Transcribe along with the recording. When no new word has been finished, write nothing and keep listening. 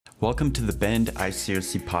Welcome to the Bend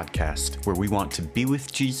ICOC podcast, where we want to be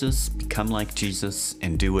with Jesus, become like Jesus,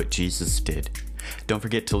 and do what Jesus did. Don't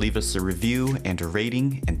forget to leave us a review and a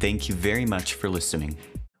rating, and thank you very much for listening.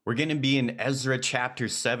 We're going to be in Ezra chapter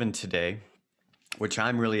 7 today, which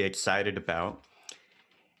I'm really excited about.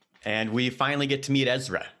 And we finally get to meet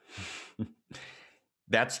Ezra.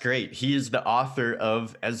 That's great. He is the author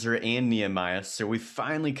of Ezra and Nehemiah, so we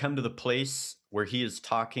finally come to the place where he is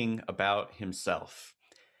talking about himself.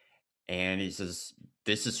 And he says,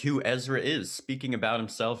 this is who Ezra is, speaking about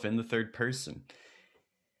himself in the third person.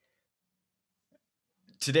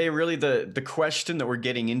 Today, really the question that we're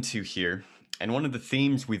getting into here, and one of the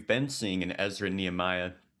themes we've been seeing in Ezra and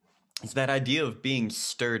Nehemiah, is that idea of being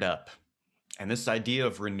stirred up, and this idea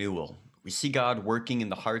of renewal. We see God working in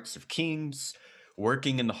the hearts of kings,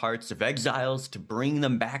 working in the hearts of exiles to bring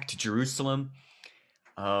them back to Jerusalem,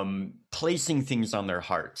 placing things on their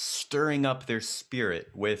hearts, stirring up their spirit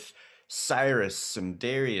with Cyrus and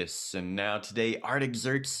Darius, and now today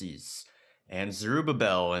Artaxerxes and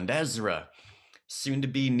Zerubbabel and Ezra, soon to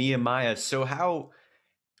be Nehemiah. So how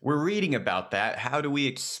we're reading about that, how do we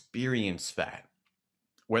experience that?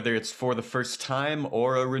 Whether it's for the first time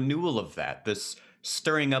or a renewal of that, this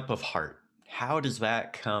stirring up of heart, how does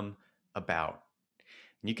that come about?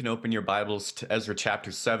 And you can open your Bibles to Ezra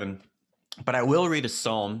chapter 7, but I will read a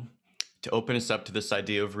psalm to open us up to this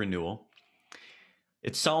idea of renewal.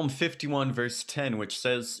 It's Psalm 51, verse 10, which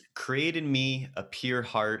says, "Create in me a pure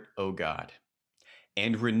heart, O God,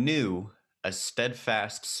 and renew a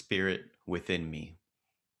steadfast spirit within me."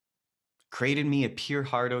 Create in me a pure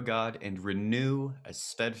heart, O God, and renew a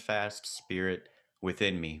steadfast spirit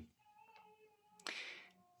within me.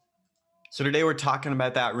 So today we're talking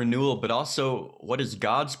about that renewal, but also what is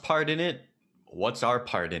God's part in it? What's our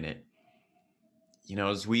part in it? You know,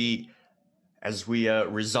 as we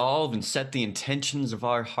resolve and set the intentions of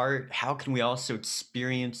our heart, how can we also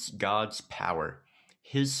experience God's power,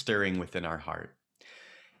 his stirring within our heart?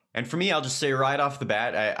 And for me, I'll just say right off the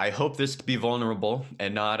bat, I hope this to be vulnerable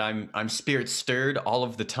and not I'm spirit stirred all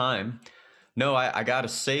of the time. No, I gotta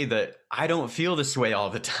say that I don't feel this way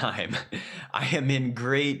all the time. I am in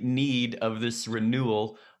great need of this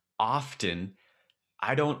renewal often.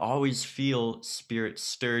 I don't always feel spirit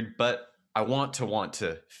stirred, but I want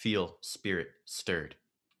to feel spirit stirred.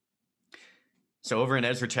 So over in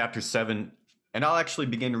Ezra chapter 7, and I'll actually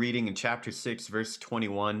begin reading in chapter 6, verse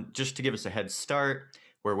 21, just to give us a head start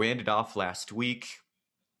where we ended off last week.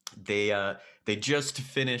 They just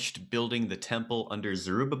finished building the temple under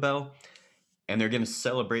Zerubbabel, and they're going to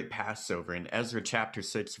celebrate Passover. In Ezra chapter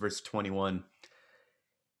 6, verse 21,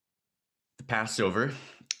 the Passover,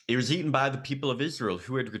 it was eaten by the people of Israel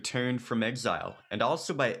who had returned from exile, and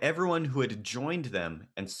also by everyone who had joined them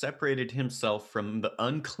and separated himself from the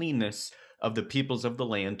uncleanness of the peoples of the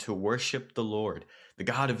land to worship the Lord, the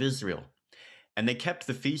God of Israel. And they kept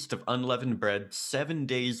the feast of unleavened bread 7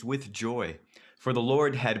 days with joy, for the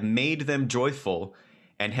Lord had made them joyful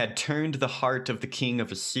and had turned the heart of the king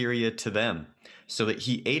of Assyria to them, so that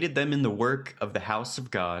he aided them in the work of the house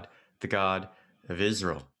of God, the God of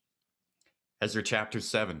Israel. Ezra chapter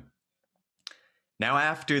 7. Now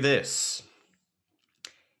after this,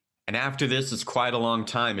 and after this is quite a long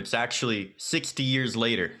time, it's actually 60 years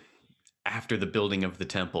later after the building of the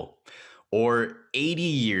temple, or 80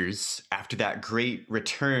 years after that great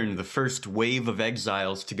return, the first wave of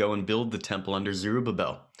exiles to go and build the temple under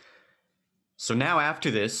Zerubbabel. So now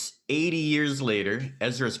after this, 80 years later,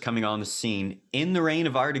 Ezra is coming on the scene in the reign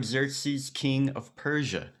of Artaxerxes, king of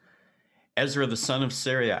Persia. Ezra, the son of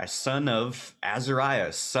Sarai, son of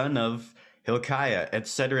Azariah, son of Hilkiah,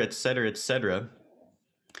 etc., etc., etc.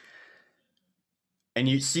 And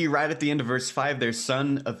you see right at the end of verse 5 there,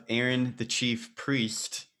 son of Aaron, the chief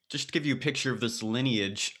priest. Just to give you a picture of this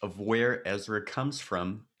lineage of where Ezra comes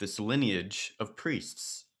from, this lineage of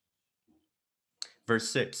priests. Verse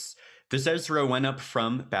 6, this Ezra went up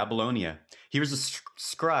from Babylonia. He was a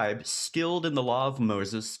scribe skilled in the law of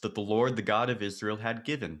Moses that the Lord, the God of Israel, had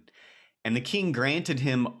given. And the king granted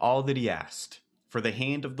him all that he asked, for the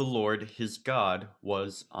hand of the Lord his God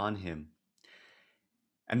was on him.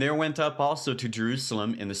 And there went up also to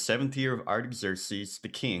Jerusalem in the 7th year of Artaxerxes the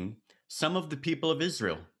king some of the people of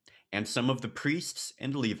Israel, and some of the priests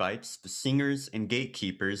and Levites, the singers and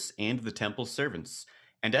gatekeepers, and the temple servants.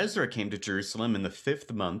 And Ezra came to Jerusalem in the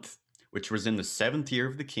 5th month, which was in the 7th year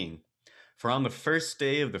of the king. For on the 1st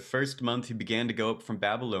day of the 1st month he began to go up from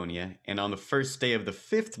Babylonia, and on the 1st day of the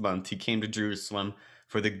 5th month he came to Jerusalem,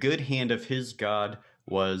 for the good hand of his God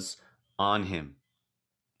was on him.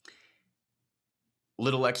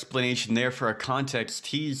 Little explanation there for our context.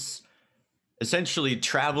 He's essentially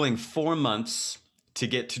traveling 4 months to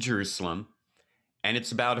get to Jerusalem, and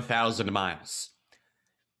it's about 1,000 miles.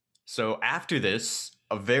 So after this,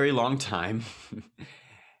 a very long time,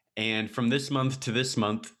 and from this month to this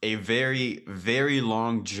month, a very, very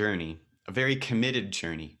long journey, a very committed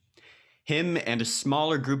journey. Him and a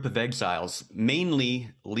smaller group of exiles,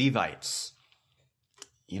 mainly Levites,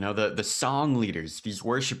 the song leaders, these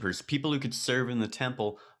worshipers, people who could serve in the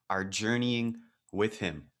temple, are journeying with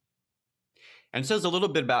him. And it says a little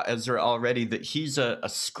bit about Ezra already that he's a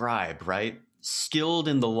scribe, right? Skilled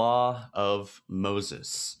in the law of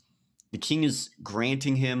Moses. The king is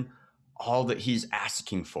granting him all that he's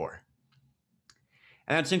asking for.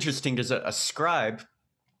 And that's interesting because a scribe,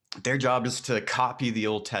 their job is to copy the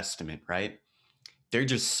Old Testament, right? They're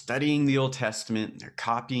just studying the Old Testament, they're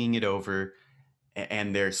copying it over,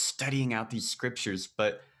 and they're studying out these scriptures.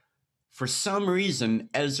 But for some reason,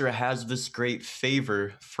 Ezra has this great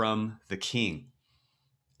favor from the king.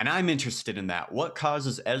 And I'm interested in that. What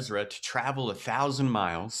causes Ezra to travel 1,000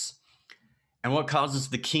 miles? And what causes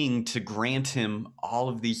the king to grant him all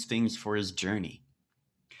of these things for his journey?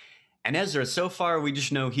 And Ezra, so far, we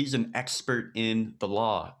just know he's an expert in the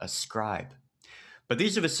law, a scribe. But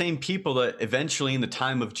these are the same people that eventually, in the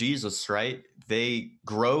time of Jesus, right, they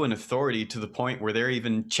grow in authority to the point where they're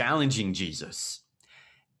even challenging Jesus.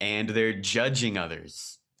 And they're judging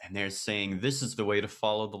others. And they're saying, this is the way to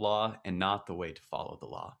follow the law and not the way to follow the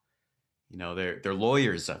law. They're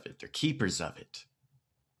lawyers of it. They're keepers of it.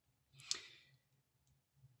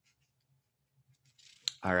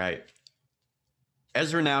 All right.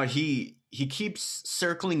 Ezra now, he keeps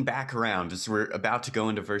circling back around as we're about to go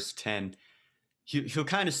into verse 10. He'll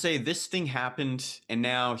kind of say, this thing happened, and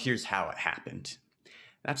now here's how it happened.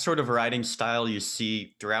 That sort of writing style you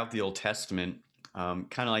see throughout the Old Testament, kind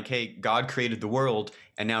of like, hey, God created the world,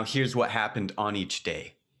 and now here's what happened on each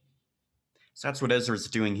day. So that's what Ezra's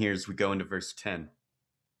doing here as we go into verse 10.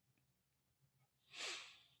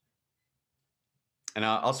 And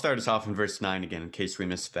I'll start us off in verse 9 again, in case we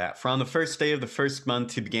missed that. For on the first day of the first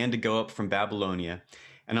month, he began to go up from Babylonia.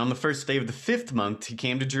 And on the first day of the 5th month, he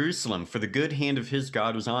came to Jerusalem, for the good hand of his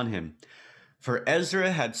God was on him. For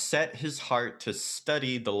Ezra had set his heart to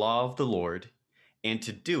study the law of the Lord, and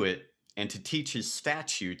to do it, and to teach his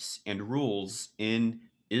statutes and rules in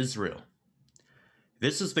Israel.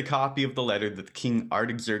 This is the copy of the letter that King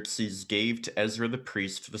Artaxerxes gave to Ezra the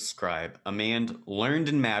priest, the scribe, a man learned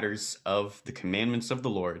in matters of the commandments of the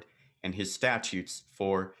Lord and his statutes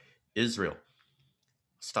for Israel.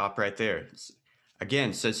 Stop right there.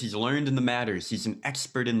 Again, says he's learned in the matters. He's an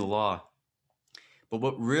expert in the law. But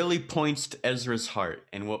what really points to Ezra's heart,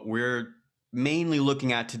 and what we're mainly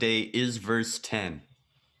looking at today, is verse 10.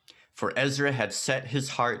 For Ezra had set his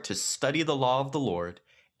heart to study the law of the Lord,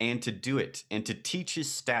 and to do it, and to teach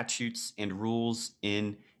his statutes and rules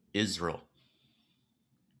in Israel.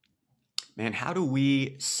 Man, how do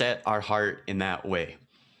we set our heart in that way?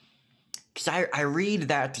 Because I read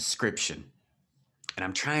that description, and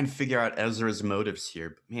I'm trying to figure out Ezra's motives here.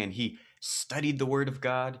 But man, he studied the Word of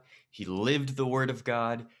God. He lived the Word of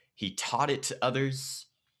God. He taught it to others.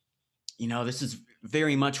 This is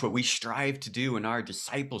very much what we strive to do in our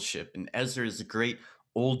discipleship, and Ezra is a great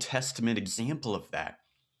Old Testament example of that.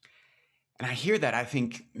 And I hear that, I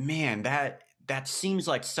think, man, that seems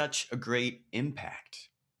like such a great impact.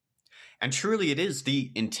 And truly it is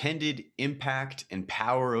the intended impact and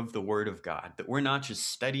power of the Word of God, that we're not just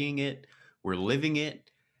studying it, we're living it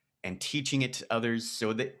and teaching it to others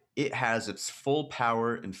so that it has its full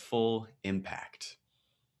power and full impact.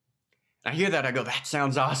 I hear that, I go, that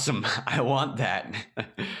sounds awesome. I want that.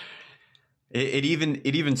 It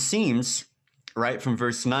even seems, right from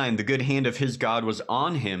verse 9, the good hand of his God was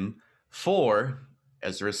on him, for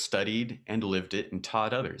Ezra studied and lived it and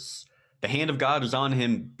taught others. The hand of God is on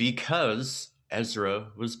him because Ezra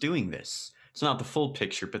was doing this. It's not the full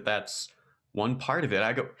picture, but that's one part of it.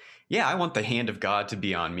 I go, yeah, I want the hand of God to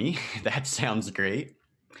be on me. That sounds great.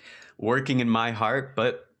 Working in my heart,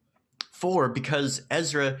 but because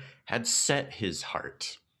Ezra had set his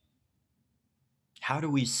heart. How do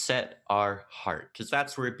we set our heart? Because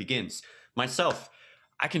that's where it begins. Myself,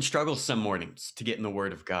 I can struggle some mornings to get in the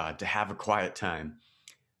Word of God, to have a quiet time.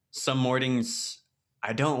 Some mornings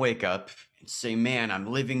I don't wake up and say, man, I'm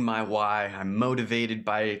living my why. I'm motivated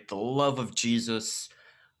by the love of Jesus.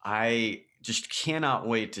 I just cannot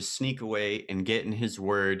wait to sneak away and get in his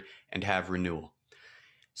Word and have renewal.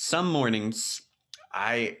 Some mornings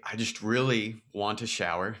I just really want a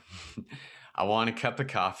shower. I want a cup of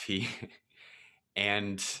coffee.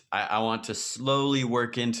 And I want to slowly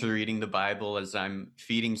work into reading the Bible as I'm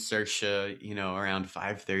feeding Saoirse, around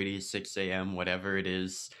 5:30, 6 a.m., whatever it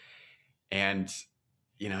is. And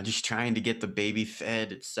just trying to get the baby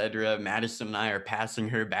fed, etc. Madison and I are passing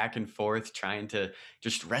her back and forth, trying to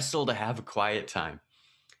just wrestle to have a quiet time.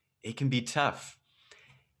 It can be tough.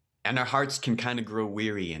 And our hearts can kind of grow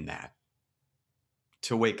weary in that,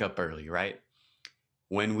 to wake up early, right?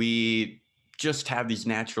 When we just have these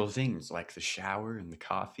natural things like the shower and the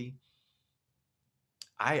coffee.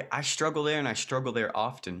 I struggle there, and I struggle there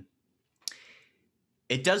often.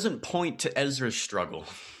 It doesn't point to Ezra's struggle.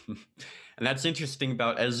 And that's interesting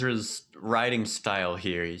about Ezra's writing style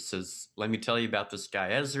here. He says, let me tell you about this guy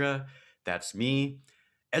Ezra. That's me.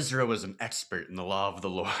 Ezra was an expert in the law of the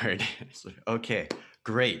Lord. It's like, okay,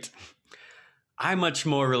 great. I much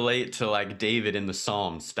more relate to like David in the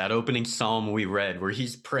Psalms, that opening psalm we read where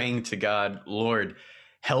he's praying to God, Lord,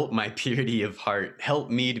 help my purity of heart. Help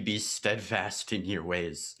me to be steadfast in your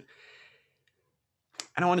ways.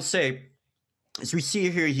 And I want to say, as we see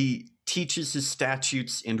here, he teaches his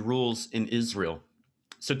statutes and rules in Israel.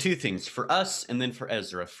 So two things, for us and then for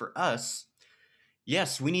Ezra. For us,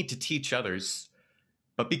 yes, we need to teach others,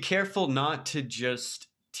 but be careful not to just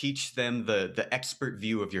teach them the expert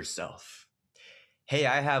view of yourself. Hey,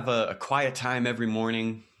 I have a quiet time every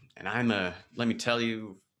morning, and let me tell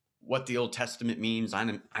you what the Old Testament means.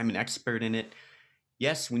 I'm an expert in it.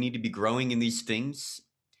 Yes, we need to be growing in these things,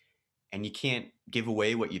 and you can't give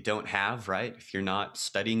away what you don't have, right? If you're not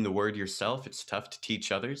studying the word yourself, it's tough to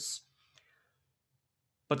teach others.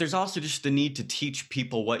 But there's also just the need to teach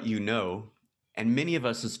people what you know. And many of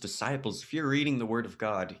us as disciples, if you're reading the word of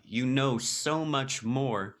God, you know so much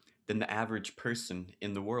more than the average person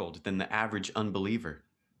in the world, than the average unbeliever.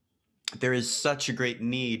 There is such a great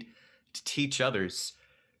need to teach others.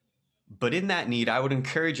 But in that need, I would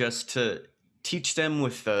encourage us to teach them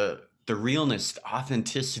with the realness, the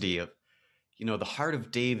authenticity of, the heart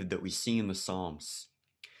of David that we see in the Psalms.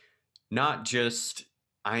 Not just,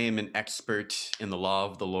 I am an expert in the law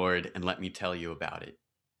of the Lord, and let me tell you about it,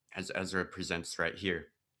 as Ezra presents right here.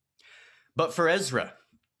 But for Ezra,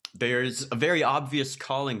 there's a very obvious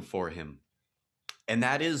calling for him, and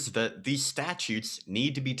that is that these statutes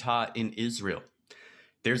need to be taught in Israel.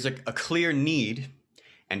 There's a clear need,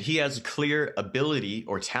 and he has a clear ability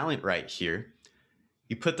or talent right here.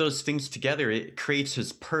 You put those things together, it creates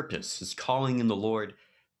his purpose, his calling in the Lord.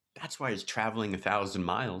 That's why he's traveling 1,000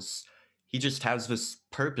 miles. He just has this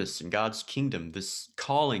purpose in God's kingdom, this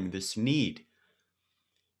calling, this need.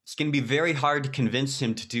 It's going to be very hard to convince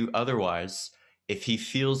him to do otherwise if he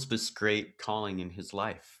feels this great calling in his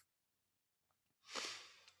life.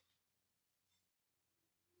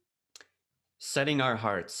 Setting our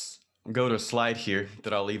hearts. I'll go to a slide here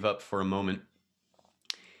that I'll leave up for a moment.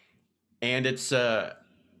 And it's,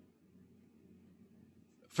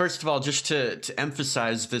 first of all, just to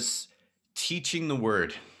emphasize this teaching the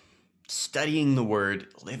word, studying the word,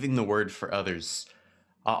 living the word for others.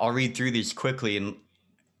 I'll read through these quickly,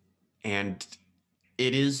 and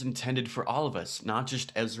it is intended for all of us, not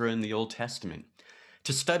just Ezra in the Old Testament.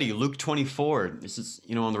 To study Luke 24, this is,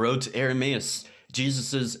 on the road to Emmaus,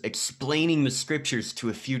 Jesus is explaining the scriptures to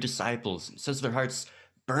a few disciples. It says their hearts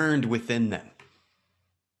burned within them.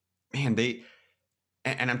 Man,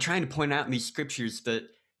 and I'm trying to point out in these scriptures that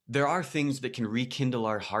there are things that can rekindle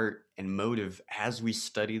our heart and motive as we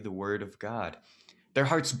study the word of God. Their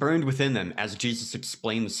hearts burned within them as Jesus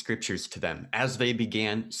explained the scriptures to them as they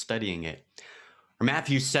began studying it. Or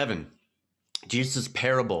Matthew 7, Jesus'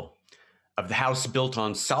 parable of the house built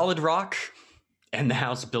on solid rock and the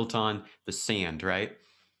house built on the sand, right?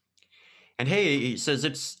 And hey, he says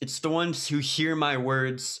it's the ones who hear my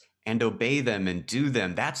words and obey them and do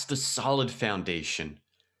them. That's the solid foundation.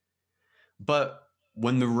 But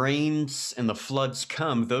when the rains and the floods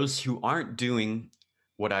come, those who aren't doing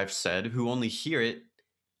what I've said, who only hear it,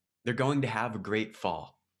 they're going to have a great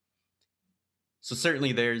fall. So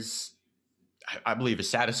certainly there's, I believe, a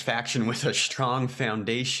satisfaction with a strong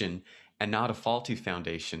foundation and not a faulty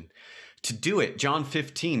foundation. To do it, John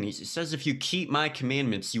 15, he says, if you keep my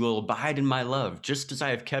commandments, you will abide in my love, just as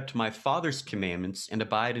I have kept my Father's commandments and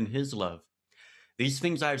abide in his love. These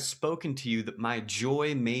things I have spoken to you, that my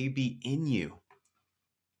joy may be in you.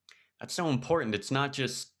 That's so important. It's not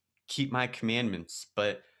just keep my commandments,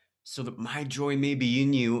 but so that my joy may be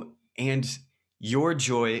in you and your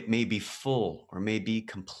joy may be full or may be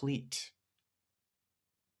complete.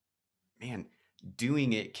 Man,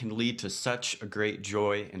 doing it can lead to such a great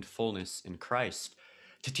joy and fullness in Christ.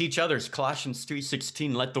 To teach others, Colossians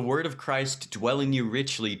 3:16, let the word of Christ dwell in you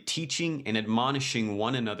richly, teaching and admonishing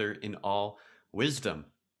one another in all wisdom.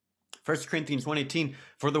 1 Corinthians 1:18,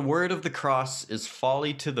 for the word of the cross is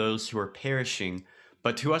folly to those who are perishing,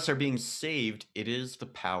 but to us are being saved, it is the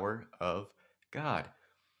power of God.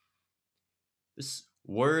 This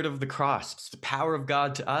Word of the cross. It's the power of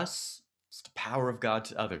God to us. It's the power of God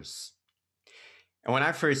to others. And when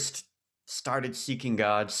I first started seeking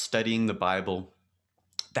God, studying the Bible,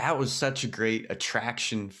 that was such a great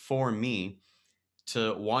attraction for me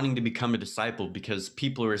to wanting to become a disciple, because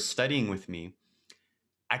people who were studying with me,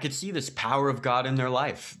 I could see this power of God in their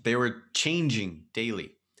life. They were changing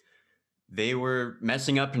daily. They were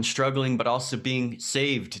messing up and struggling, but also being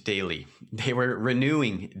saved daily. They were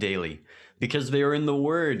renewing daily because they were in the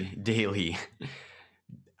Word daily.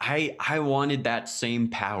 I wanted that same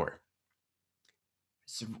power.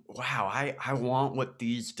 So, wow, I want what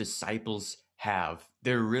these disciples have.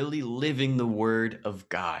 They're really living the Word of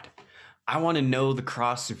God. I want to know the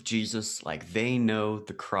cross of Jesus like they know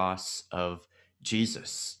the cross of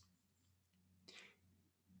Jesus.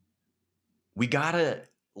 We gotta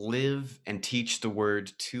live and teach the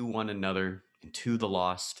word to one another and to the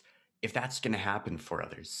lost if that's going to happen for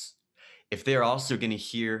others. If they're also going to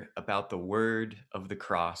hear about the word of the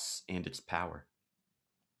cross and its power.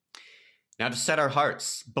 Now, to set our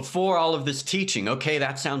hearts, before all of this teaching, okay,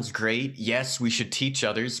 that sounds great. Yes, we should teach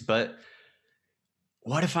others, but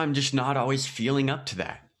what if I'm just not always feeling up to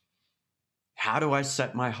that? How do I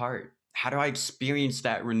set my heart? How do I experience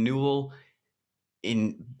that renewal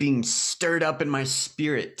in being stirred up in my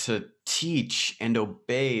spirit to teach and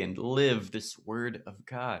obey and live this word of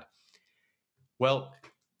God? Well,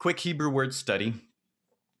 quick Hebrew word study,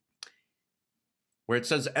 where it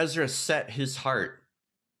says Ezra set his heart.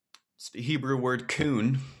 It's the Hebrew word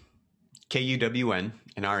kun, K-U-W-N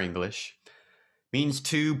in our English, means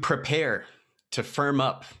to prepare, to firm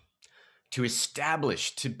up, to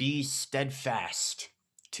establish, to be steadfast,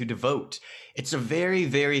 to devote. It's a very,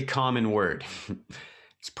 very common word.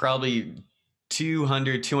 It's probably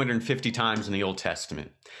 200, 250 times in the Old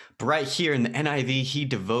Testament. But right here in the NIV, he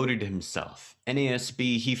devoted himself.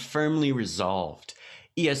 NASB, he firmly resolved.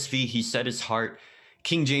 ESV, he set his heart.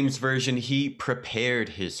 King James Version, he prepared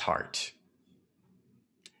his heart.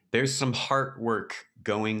 There's some heart work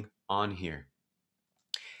going on here.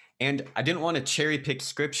 And I didn't want to cherry pick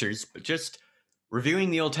scriptures, but just reviewing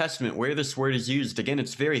the Old Testament where this word is used, again,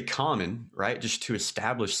 it's very common, right? Just to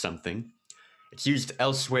establish something. It's used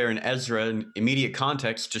elsewhere in Ezra in immediate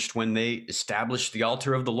context, just when they established the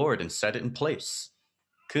altar of the Lord and set it in place.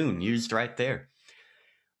 Kun, used right there.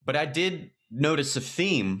 But I did notice a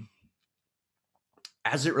theme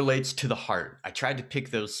as it relates to the heart. I tried to pick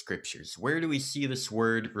those scriptures. Where do we see this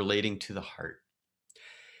word relating to the heart?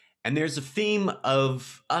 And there's a theme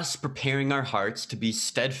of us preparing our hearts to be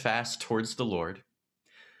steadfast towards the Lord,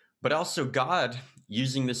 but also God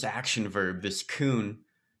using this action verb, this kun,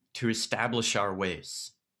 to establish our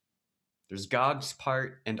ways. There's God's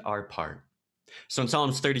part and our part. So in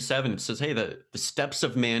Psalms 37, it says, hey, the steps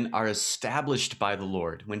of man are established by the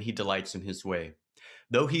Lord when he delights in his way.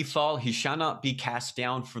 Though he fall, he shall not be cast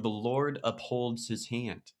down, for the Lord upholds his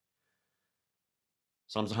hand.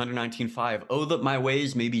 Psalms 119:5, oh, that my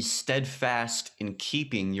ways may be steadfast in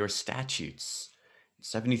keeping your statutes.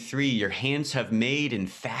 73, your hands have made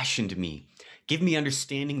and fashioned me. Give me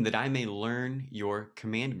understanding that I may learn your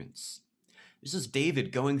commandments. This is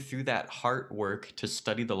David going through that heart work to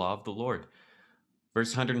study the law of the Lord.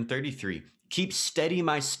 Verse 133, keep steady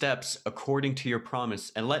my steps according to your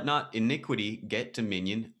promise, and let not iniquity get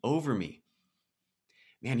dominion over me.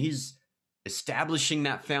 Man, he's establishing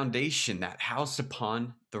that foundation, that house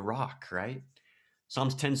upon the rock, right?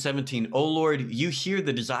 Psalms 10:17, O Lord, you hear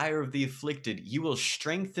the desire of the afflicted. You will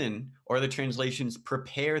strengthen, or the translations,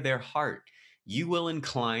 prepare their heart. You will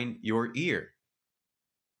incline your ear.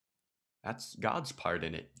 That's God's part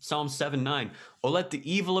in it. Psalm 7:9, O let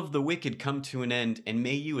the evil of the wicked come to an end, and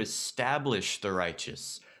may you establish the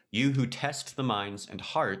righteous, you who test the minds and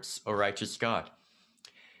hearts, O righteous God.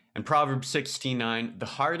 And Proverbs 16:9, the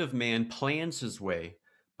heart of man plans his way,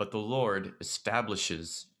 but the Lord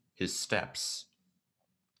establishes his steps.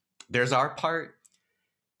 There's our part,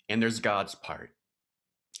 and there's God's part.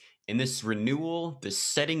 In this renewal, this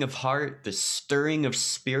setting of heart, this stirring of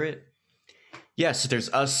spirit, yes, there's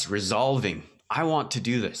us resolving, I want to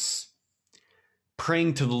do this.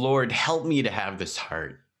 Praying to the Lord, help me to have this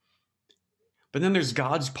heart. But then there's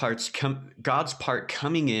God's part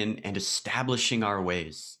coming in and establishing our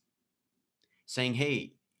ways. Saying,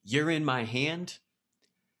 hey, you're in my hand,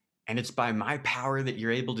 and it's by my power that you're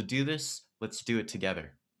able to do this. Let's do it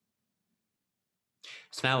together.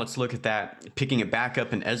 So now let's look at that, picking it back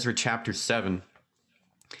up in Ezra chapter 7.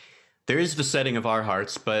 There is the setting of our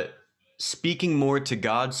hearts, but speaking more to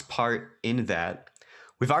God's part in that,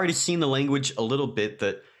 we've already seen the language a little bit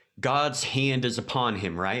that God's hand is upon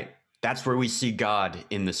him, right? That's where we see God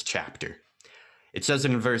in this chapter. It says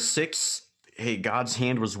in verse 6, hey, God's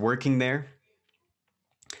hand was working there.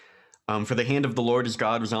 For the hand of the Lord his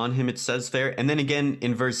God was on him, it says there. And then again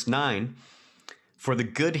in verse 9, for the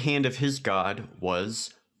good hand of his God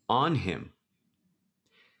was on him.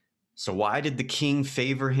 So why did the king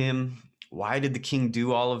favor him? Why did the king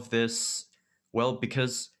do all of this? Well,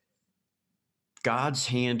 because God's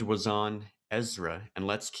hand was on Ezra. And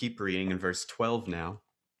let's keep reading in verse 12 now.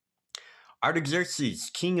 Artaxerxes,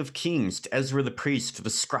 king of kings, to Ezra the priest, the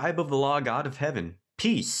scribe of the law, God of heaven,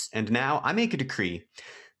 peace. And now I make a decree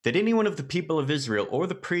that any one of the people of Israel or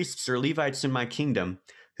the priests or Levites in my kingdom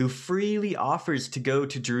who freely offers to go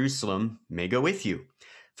to Jerusalem may go with you.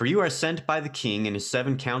 For you are sent by the king and his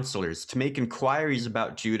 7 counselors to make inquiries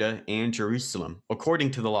about Judah and Jerusalem, according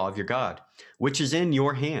to the law of your God, which is in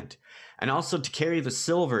your hand, and also to carry the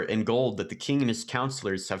silver and gold that the king and his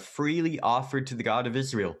counselors have freely offered to the God of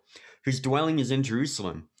Israel, whose dwelling is in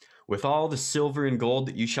Jerusalem, with all the silver and gold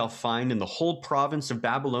that you shall find in the whole province of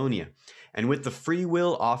Babylonia, and with the free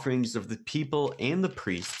will offerings of the people and the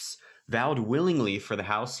priests, vowed willingly for the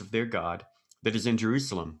house of their God that is in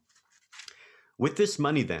Jerusalem. With this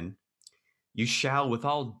money, then, you shall with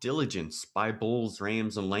all diligence buy bulls,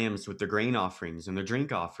 rams, and lambs with their grain offerings and their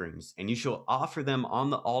drink offerings, and you shall offer them on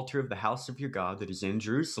the altar of the house of your God that is in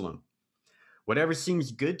Jerusalem. Whatever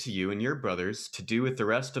seems good to you and your brothers to do with the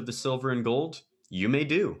rest of the silver and gold, you may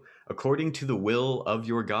do, according to the will of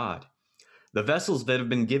your God. The vessels that have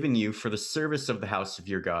been given you for the service of the house of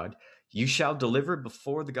your God, you shall deliver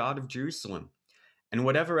before the God of Jerusalem. And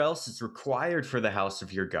whatever else is required for the house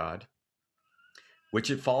of your God, which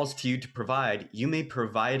it falls to you to provide, you may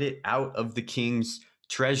provide it out of the king's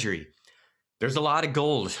treasury. There's a lot of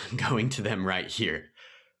gold going to them right here.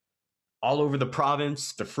 All over the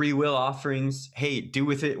province, the free will offerings. Hey, do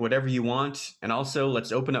with it whatever you want. And also,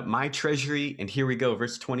 let's open up my treasury. And here we go,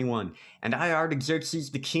 verse 21. And I,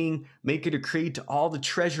 Artaxerxes the king, make a decree to all the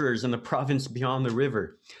treasurers in the province beyond the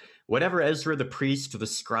river. Whatever Ezra the priest, the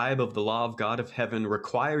scribe of the law of God of heaven,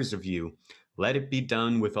 requires of you, let it be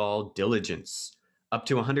done with all diligence. Up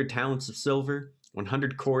to 100 talents of silver,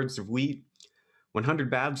 100 cords of wheat, 100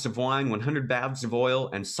 baths of wine, 100 baths of oil,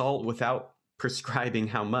 and salt without prescribing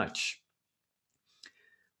how much.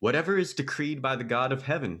 Whatever is decreed by the God of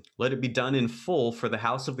heaven, let it be done in full for the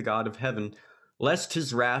house of the God of heaven, lest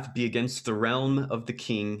his wrath be against the realm of the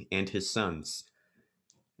king and his sons.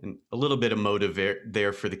 And a little bit of motive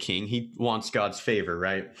there for the king. He wants God's favor,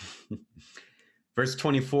 right? Verse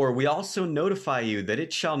 24, we also notify you that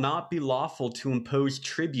it shall not be lawful to impose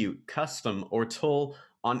tribute, custom, or toll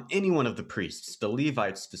on any one of the priests, the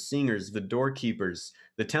Levites, the singers, the doorkeepers,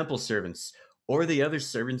 the temple servants, or the other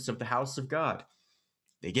servants of the house of God.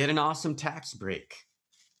 They get an awesome tax break.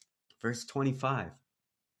 Verse 25.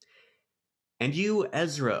 And you,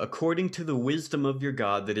 Ezra, according to the wisdom of your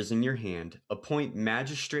God that is in your hand, appoint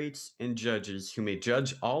magistrates and judges who may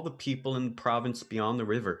judge all the people in the province beyond the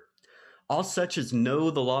river, all such as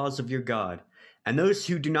know the laws of your God, and those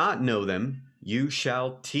who do not know them you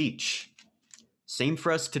shall teach. Same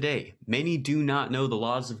for us today. Many do not know the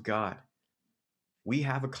laws of God. We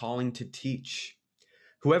have a calling to teach.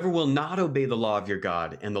 Whoever will not obey the law of your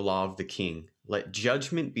God and the law of the king, let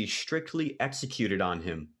judgment be strictly executed on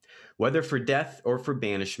him, whether for death or for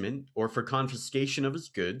banishment, or for confiscation of his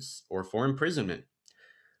goods, or for imprisonment.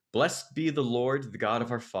 Blessed be the Lord, the God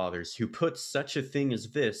of our fathers, who put such a thing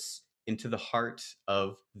as this into the heart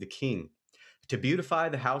of the king, to beautify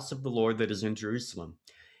the house of the Lord that is in Jerusalem,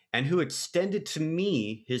 and who extended to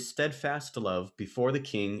me his steadfast love before the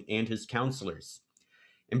king and his counselors.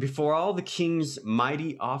 And before all the king's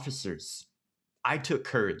mighty officers, I took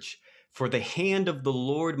courage, for the hand of the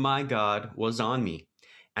Lord my God was on me,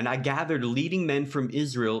 and I gathered leading men from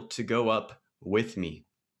Israel to go up with me.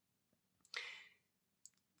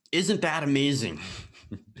 Isn't that amazing?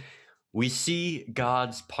 We see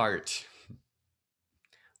God's part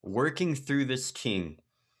working through this king.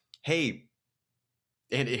 Hey,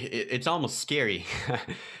 it's almost scary.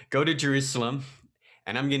 Go to Jerusalem,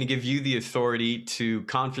 and I'm going to give you the authority to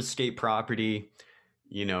confiscate property,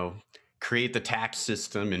 create the tax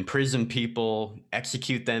system, imprison people,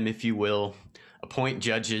 execute them if you will, appoint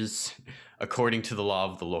judges according to the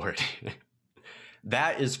law of the Lord.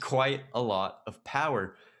 That is quite a lot of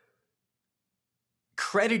power.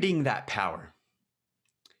 Crediting that power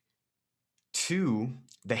to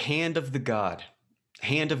the hand of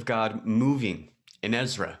God moving in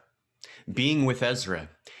Ezra, being with Ezra,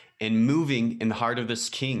 and moving in the heart of this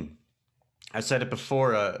king. I said it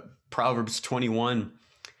before, Proverbs 21,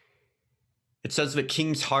 it says that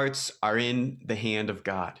kings' hearts are in the hand of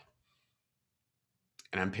God.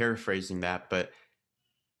 And I'm paraphrasing that, but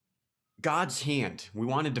God's hand, we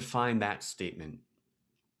want to define that statement.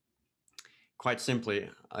 Quite simply,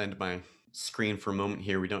 I'll end my screen for a moment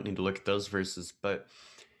here. We don't need to look at those verses, but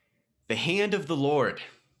the hand of the Lord,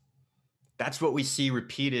 that's what we see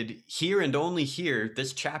repeated here and only here,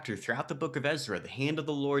 this chapter, throughout the book of Ezra. The hand of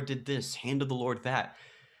the Lord did this, hand of the Lord that.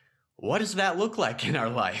 What does that look like in our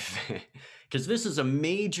life? Because this is a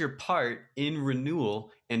major part in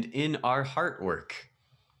renewal and in our heart work.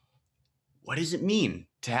 What does it mean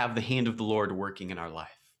to have the hand of the Lord working in our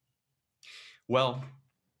life? Well,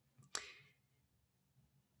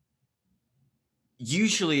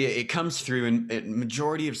 usually it comes through in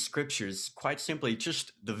majority of scriptures, quite simply,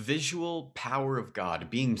 just the visual power of God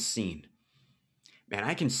being seen. Man,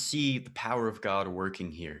 I can see the power of God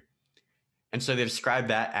working here. And so they describe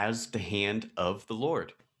that as the hand of the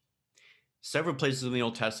Lord. Several places in the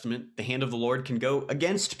Old Testament, the hand of the Lord can go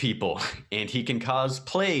against people, and he can cause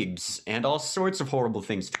plagues and all sorts of horrible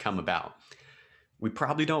things to come about. We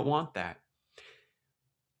probably don't want that.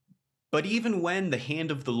 But even when the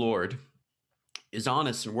hand of the Lord is on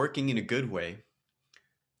us and working in a good way,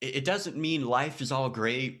 it doesn't mean life is all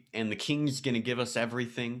great and the king's going to give us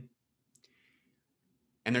everything.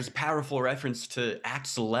 And there's a powerful reference to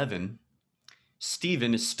Acts 11.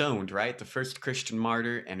 Stephen is stoned, right? The first Christian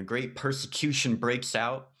martyr, and great persecution breaks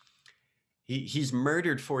out. He's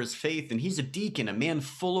murdered for his faith, and he's a deacon, a man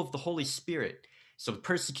full of the Holy Spirit. So the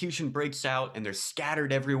persecution breaks out, and they're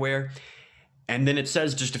scattered everywhere. And then it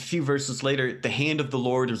says just a few verses later, the hand of the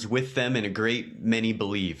Lord was with them, and a great many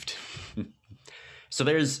believed. So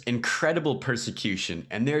there's incredible persecution,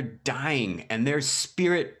 and they're dying, and they're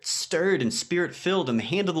spirit stirred and spirit filled, and the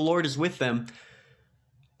hand of the Lord is with them.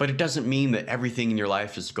 But it doesn't mean that everything in your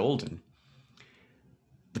life is golden.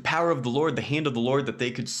 The power of the Lord, the hand of the Lord that they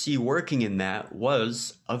could see working in that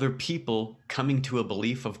was other people coming to a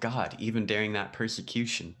belief of God, even during that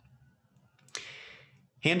persecution.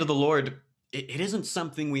 Hand of the Lord, it isn't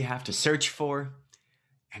something we have to search for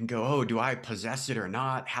and go, oh, do I possess it or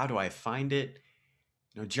not? How do I find it?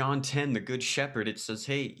 You know, John 10, the Good Shepherd, it says,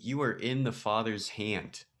 hey, you are in the Father's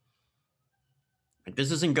hand. Like, this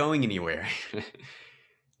isn't going anywhere.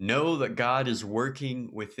 Know that God is working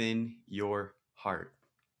within your heart.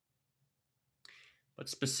 But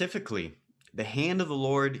specifically, the hand of the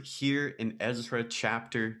Lord here in Ezra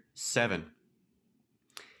chapter 7.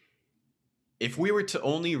 If we were to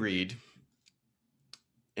only read,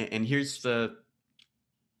 and here's the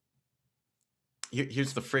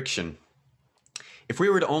friction. If we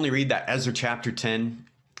were to only read that Ezra chapter 10,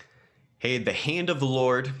 hey, the hand of the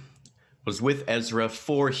Lord was with Ezra,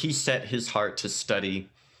 for he set his heart to study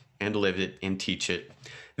and live it and teach it.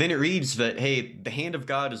 Then it reads that, hey, the hand of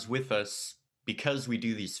God is with us because we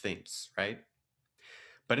do these things, right?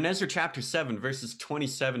 But in Ezra chapter 7, verses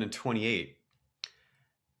 27 and 28,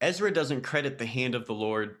 Ezra doesn't credit the hand of the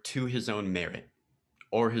Lord to his own merit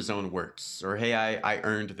or his own works, or, hey, I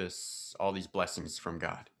earned this, all these blessings from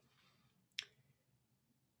God.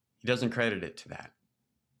 He doesn't credit it to that.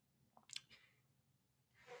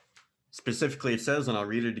 Specifically, it says, and I'll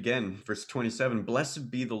read it again, verse 27,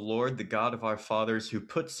 blessed be the Lord, the God of our fathers, who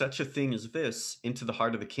put such a thing as this into the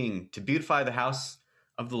heart of the king, to beautify the house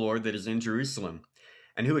of the Lord that is in Jerusalem,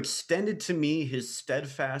 and who extended to me his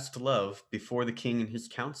steadfast love before the king and his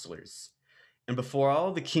counselors, and before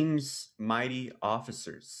all the king's mighty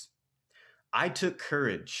officers. I took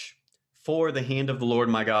courage, for the hand of the Lord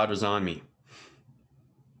my God was on me.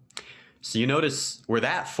 So you notice where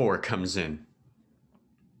that for comes in.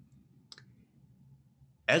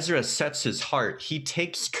 Ezra sets his heart. He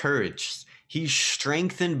takes courage. He's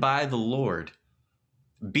strengthened by the Lord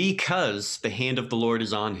because the hand of the Lord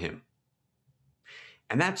is on him.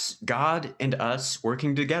 And that's God and us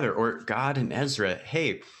working together, or God and Ezra.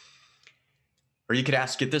 Hey, or you could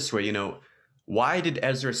ask it this way, why did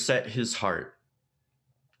Ezra set his heart?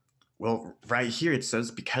 Well, right here it says,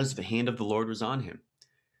 because the hand of the Lord was on him.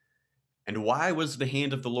 And why was the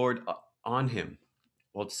hand of the Lord on him?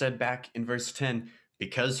 Well, it said back in verse 10,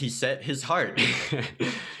 because he set his heart.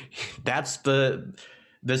 That's the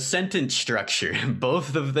sentence structure,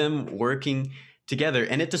 both of them working together.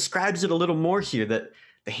 And it describes it a little more here, that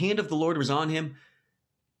the hand of the Lord was on him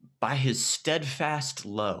by his steadfast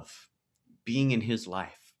love being in his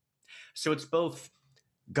life. So it's both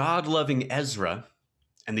God loving Ezra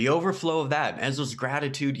and the overflow of that, Ezra's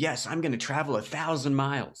gratitude. Yes, I'm going to travel 1,000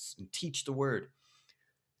 miles and teach the word.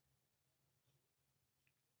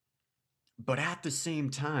 But at the same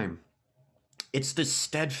time, it's the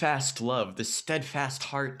steadfast love, the steadfast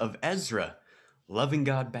heart of Ezra loving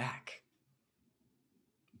God back.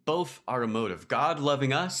 Both are a motive. God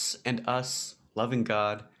loving us and us loving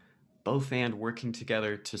God both and working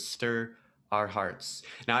together to stir our hearts.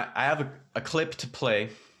 Now, I have a clip to play,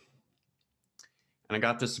 and I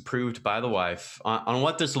got this approved by the wife on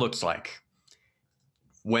what this looks like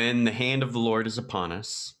when the hand of the Lord is upon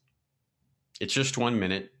us. It's just 1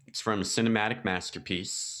 minute. It's from a cinematic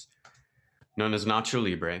masterpiece known as Nacho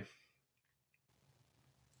Libre.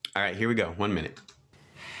 All right, here we go. 1 minute.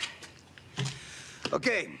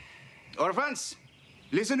 Okay, orphans,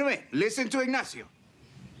 listen to me. Listen to Ignacio.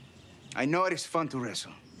 I know it is fun to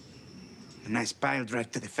wrestle. A nice pile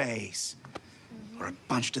drive to the face, or a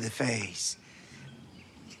punch to the face.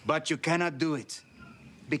 But you cannot do it,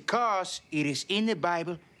 because it is in the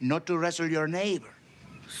Bible not to wrestle your neighbor.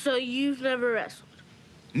 So you've never wrestled?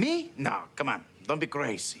 Me? No, come on, don't be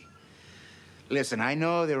crazy. Listen, I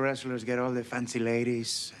know the wrestlers get all the fancy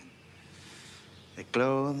ladies, and the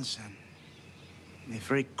clothes, and the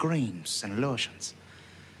free creams and lotions.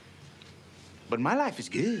 But my life is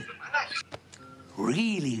good.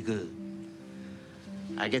 Really good.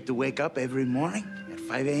 I get to wake up every morning at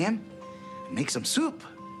 5 a.m. and make some soup.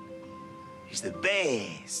 It's the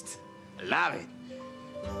best. I love it.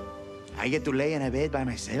 I get to lay in a bed by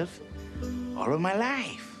myself all of my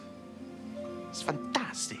life. It's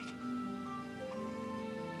fantastic.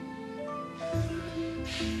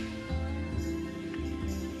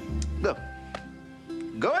 Go.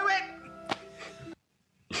 Go away.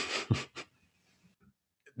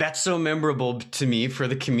 That's so memorable to me for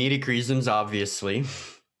the comedic reasons, obviously.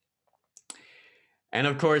 And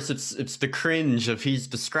of course, it's the cringe of he's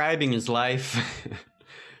describing his life,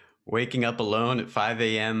 waking up alone at 5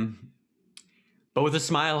 a.m., but with a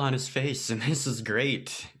smile on his face, and this is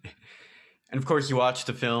great. And of course, you watch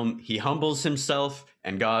the film, he humbles himself,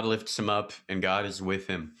 and God lifts him up, and God is with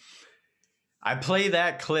him. I play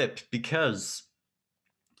that clip because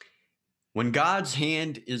when God's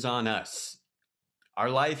hand is on us, our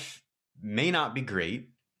life may not be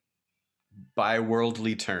great by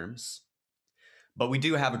worldly terms, but we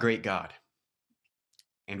do have a great God,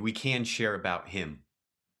 and we can share about him.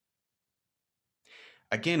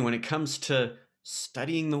 Again, when it comes to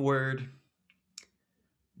studying the word,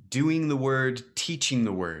 doing the word, teaching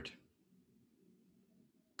the word,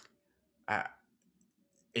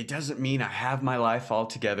 it doesn't mean I have my life all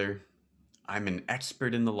together. I'm an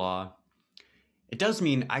expert in the law. It does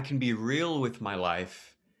mean I can be real with my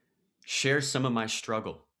life, share some of my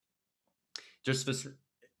struggle. Just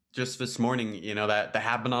this morning, you know, that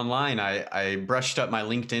happened online. I brushed up my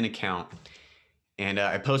LinkedIn account, and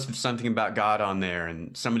I posted something about God on there,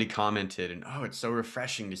 and somebody commented, and oh, it's so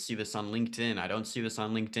refreshing to see this on LinkedIn. I don't see this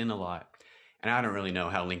on LinkedIn a lot. And I don't really know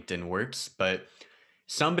how LinkedIn works, but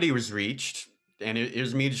somebody was reached, and it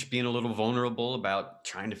was me just being a little vulnerable about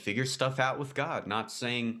trying to figure stuff out with God, not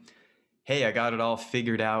saying, hey, I got it all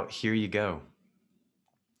figured out, here you go.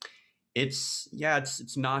 It's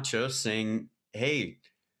Nacho saying, hey,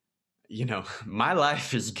 you know, my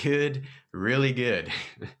life is good, really good.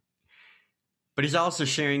 But he's also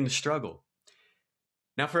sharing the struggle.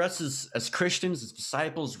 Now, for us as Christians, as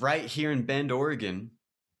disciples right here in Bend, Oregon,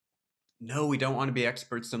 no, we don't want to be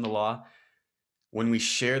experts in the law when we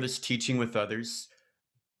share this teaching with others.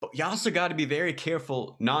 But you also got to be very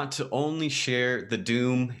careful not to only share the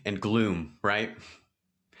doom and gloom, right?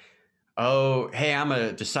 Oh, hey, I'm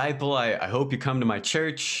a disciple. I hope you come to my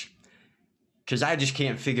church because I just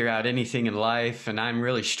can't figure out anything in life, and I'm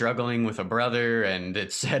really struggling with a brother, and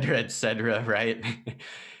et cetera, right?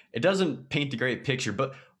 It doesn't paint a great picture,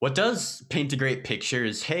 but what does paint a great picture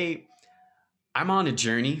is, hey, I'm on a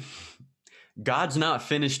journey. God's not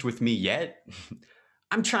finished with me yet.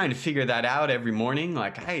 I'm trying to figure that out every morning.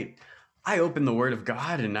 Like I open the Word of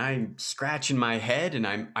God and I'm scratching my head and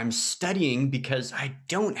I'm studying because I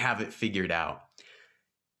don't have it figured out.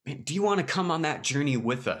 Man, do you want to come on that journey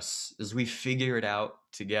with us as we figure it out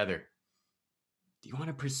together? Do you want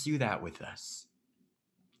to pursue that with us?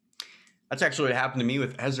 That's actually what happened to me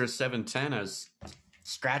with Ezra 7:10. I was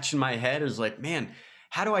scratching my head. I was like, man,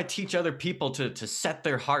 how do I teach other people to set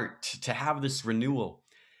their heart, to have this renewal?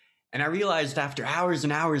 And I realized after hours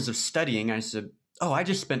and hours of studying, I said, oh, I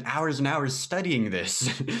just spent hours and hours studying this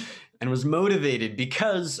and was motivated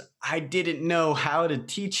because I didn't know how to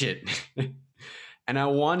teach it. And I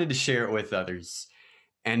wanted to share it with others.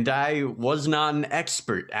 And I was not an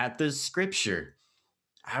expert at this scripture.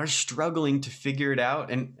 I was struggling to figure it out.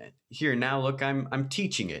 And here now, look, I'm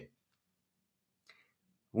teaching it.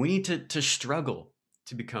 We need to struggle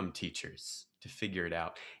to become teachers, to figure it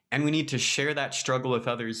out. And we need to share that struggle with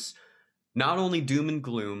others, not only doom and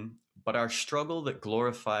gloom, but our struggle that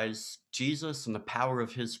glorifies Jesus and the power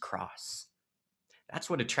of his cross. That's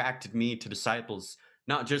what attracted me to disciples,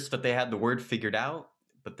 not just that they had the word figured out,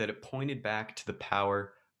 but that it pointed back to the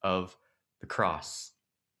power of the cross.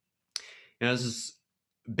 This is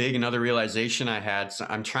big, another realization I had. So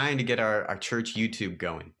I'm trying to get our church YouTube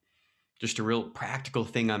going. Just a real practical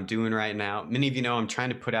thing I'm doing right now. Many of you know I'm trying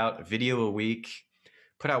to put out a video a week,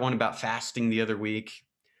 put out one about fasting the other week.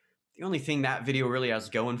 The only thing that video really has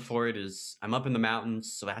going for it is I'm up in the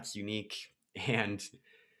mountains, so that's unique. And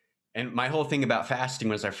my whole thing about fasting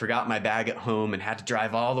was I forgot my bag at home and had to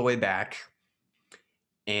drive all the way back.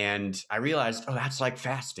 And I realized, oh, that's like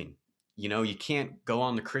fasting. You can't go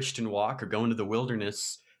on the Christian walk or go into the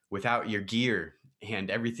wilderness without your gear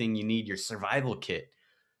and everything you need, your survival kit.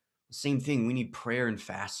 Same thing, we need prayer and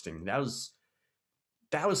fasting. That was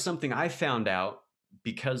something I found out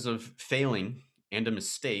because of failing and a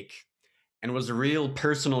mistake, and was a real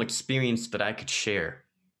personal experience that I could share.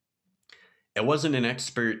 It wasn't an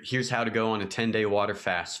expert, here's how to go on a 10-day water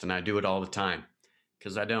fast, and I do it all the time,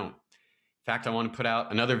 because I don't. In fact, I want to put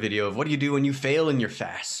out another video of what do you do when you fail in your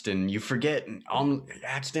fast and you forget and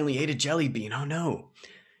accidentally ate a jelly bean. Oh no.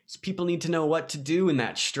 So people need to know what to do in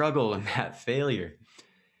that struggle and that failure.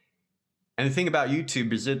 And the thing about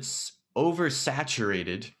YouTube is it's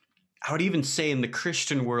oversaturated. I would even say in the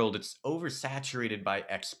Christian world, it's oversaturated by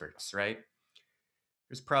experts, right?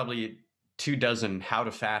 There's probably 24 how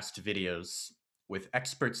to fast videos with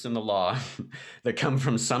experts in the law that come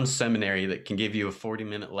from some seminary that can give you a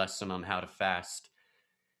 40-minute lesson on how to fast.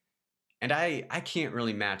 And I can't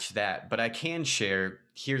really match that, but I can share,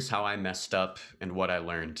 here's how I messed up and what I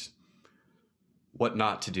learned. What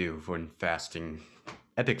not to do when fasting.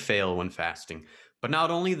 Epic fail when fasting. But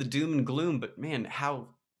not only the doom and gloom, but man, how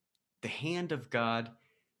the hand of God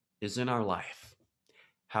is in our life.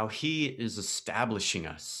 How he is establishing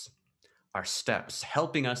us, our steps,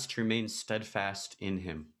 helping us to remain steadfast in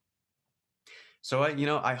him. So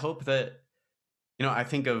I hope that, I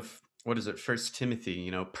think of, 1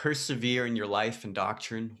 Timothy, persevere in your life and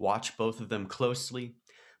doctrine, watch both of them closely.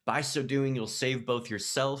 By so doing, you'll save both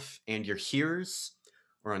yourself and your hearers,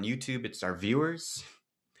 or on YouTube, it's our viewers,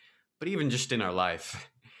 but even just in our life.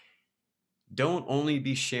 Don't only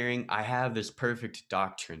be sharing, I have this perfect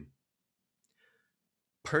doctrine.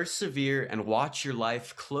 Persevere and watch your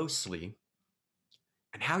life closely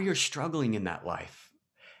and how you're struggling in that life,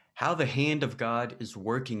 how the hand of God is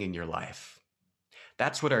working in your life.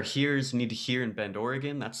 That's what our hearers need to hear in Bend,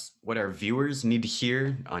 Oregon. That's what our viewers need to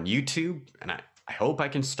hear on YouTube. And I hope I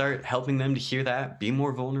can start helping them to hear that, be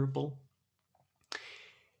more vulnerable.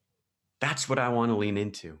 That's what I want to lean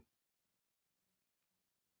into.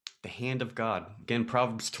 The hand of God. Again,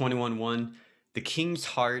 Proverbs 21:1, the king's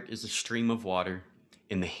heart is a stream of water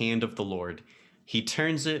in the hand of the Lord. He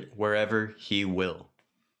turns it wherever he will.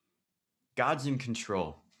 God's in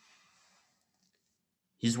control.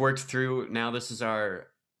 He's worked through, now this is our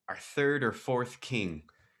third or fourth king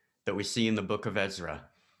that we see in the book of Ezra,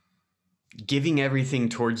 giving everything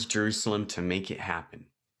towards Jerusalem to make it happen.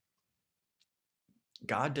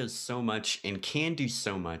 God does so much and can do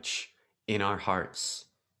so much in our hearts.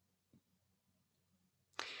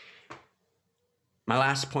 My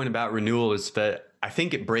last point about renewal is that I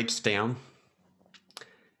think it breaks down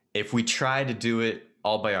if we try to do it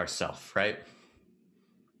all by ourselves, right?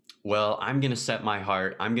 Well, I'm going to set my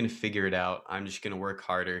heart. I'm going to figure it out. I'm just going to work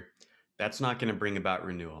harder. That's not going to bring about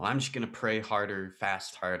renewal. I'm just going to pray harder,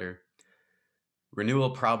 fast harder.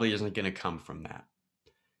 Renewal probably isn't going to come from that.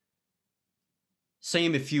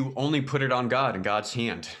 Same if you only put it on God and God's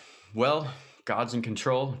hand. Well, God's in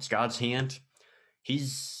control. It's God's hand.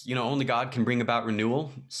 He's, only God can bring about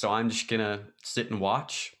renewal. So I'm just going to sit and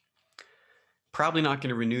watch. Probably not going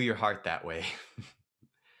to renew your heart that way.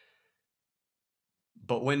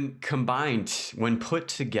 But when combined, when put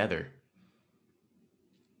together,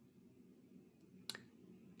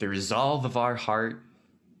 the resolve of our heart,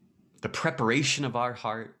 the preparation of our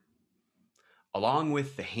heart, along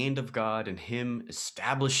with the hand of God and him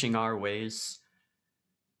establishing our ways,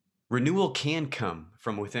 renewal can come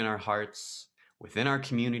from within our hearts, within our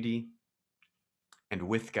community, and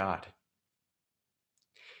with God.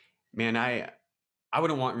 Man, I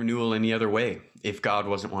wouldn't want renewal any other way if God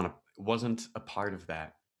wasn't a part of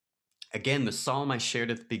that. Again, the psalm I shared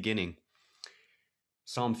at the beginning,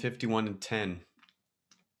 Psalm 51:10,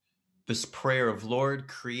 this prayer of, Lord,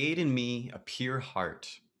 create in me a pure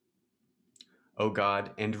heart, O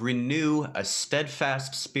God, and renew a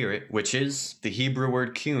steadfast spirit, which is the Hebrew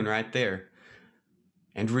word kun right there,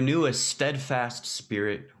 and renew a steadfast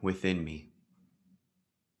spirit within me.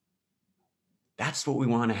 That's what we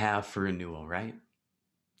want to have for renewal, right?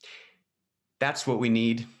 That's what we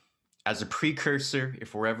need as a precursor,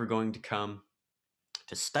 if we're ever going to come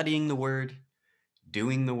to studying the word,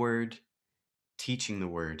 doing the word, teaching the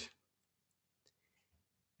word.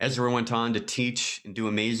 Ezra went on to teach and do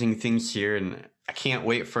amazing things here, and I can't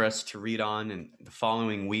wait for us to read on in the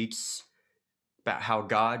following weeks about how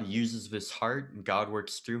God uses this heart and God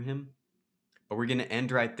works through him. But we're going to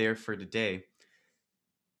end right there for today,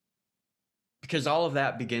 because all of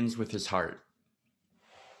that begins with his heart.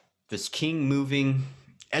 This king moving,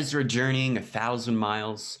 Ezra journeying 1,000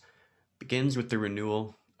 miles, begins with the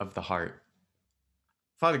renewal of the heart.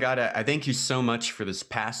 Father God, I thank you so much for this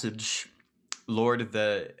passage. Lord,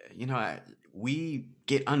 we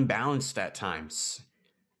get unbalanced at times.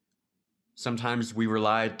 Sometimes we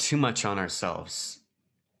rely too much on ourselves.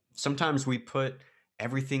 Sometimes we put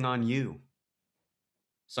everything on you.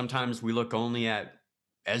 Sometimes we look only at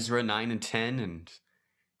Ezra 9 and 10, and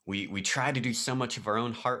we try to do so much of our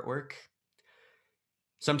own heart work.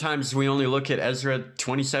 Sometimes we only look at Ezra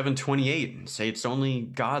 27, 28 and say it's only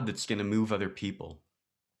God that's going to move other people.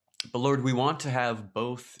 But Lord, we want to have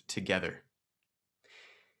both together.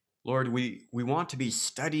 Lord, we want to be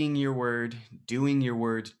studying your word, doing your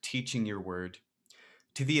word, teaching your word,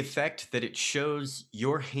 to the effect that it shows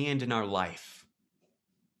your hand in our life.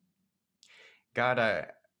 God,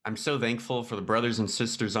 I'm so thankful for the brothers and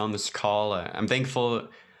sisters on this call. I'm thankful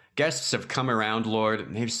guests have come around, Lord,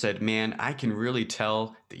 and they've said, man, I can really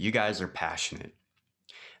tell that you guys are passionate.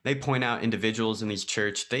 They point out individuals in these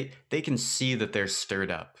church, they can see that they're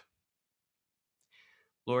stirred up.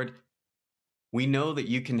 Lord, we know that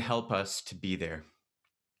you can help us to be there.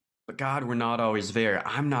 But God, we're not always there.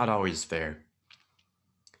 I'm not always there.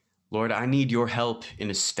 Lord, I need your help in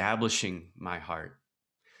establishing my heart,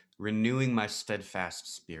 renewing my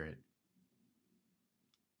steadfast spirit.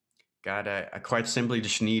 God, I quite simply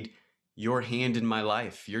just need your hand in my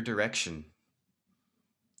life, your direction.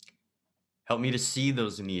 Help me to see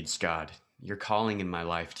those needs, God, your calling in my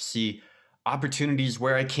life, to see opportunities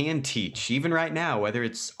where I can teach, even right now, whether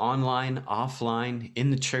it's online, offline, in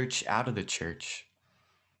the church, out of the church.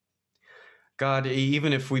 God,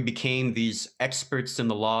 even if we became these experts in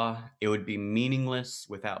the law, it would be meaningless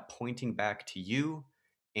without pointing back to you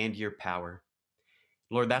and your power.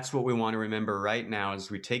 Lord, that's what we want to remember right now as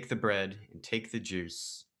we take the bread and take the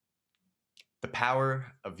juice. The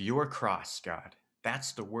power of your cross, God.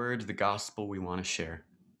 That's the word, the gospel we want to share.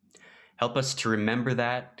 Help us to remember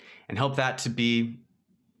that and help that to be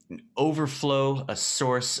an overflow, a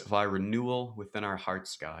source of our renewal within our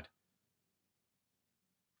hearts, God.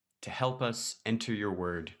 To help us enter your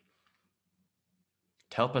word.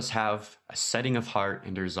 To help us have a setting of heart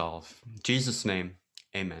and resolve. In Jesus' name,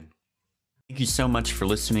 amen. Thank you so much for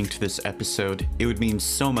listening to this episode. It would mean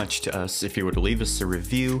so much to us if you were to leave us a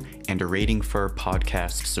review and a rating for our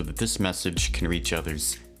podcast so that this message can reach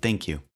others. Thank you.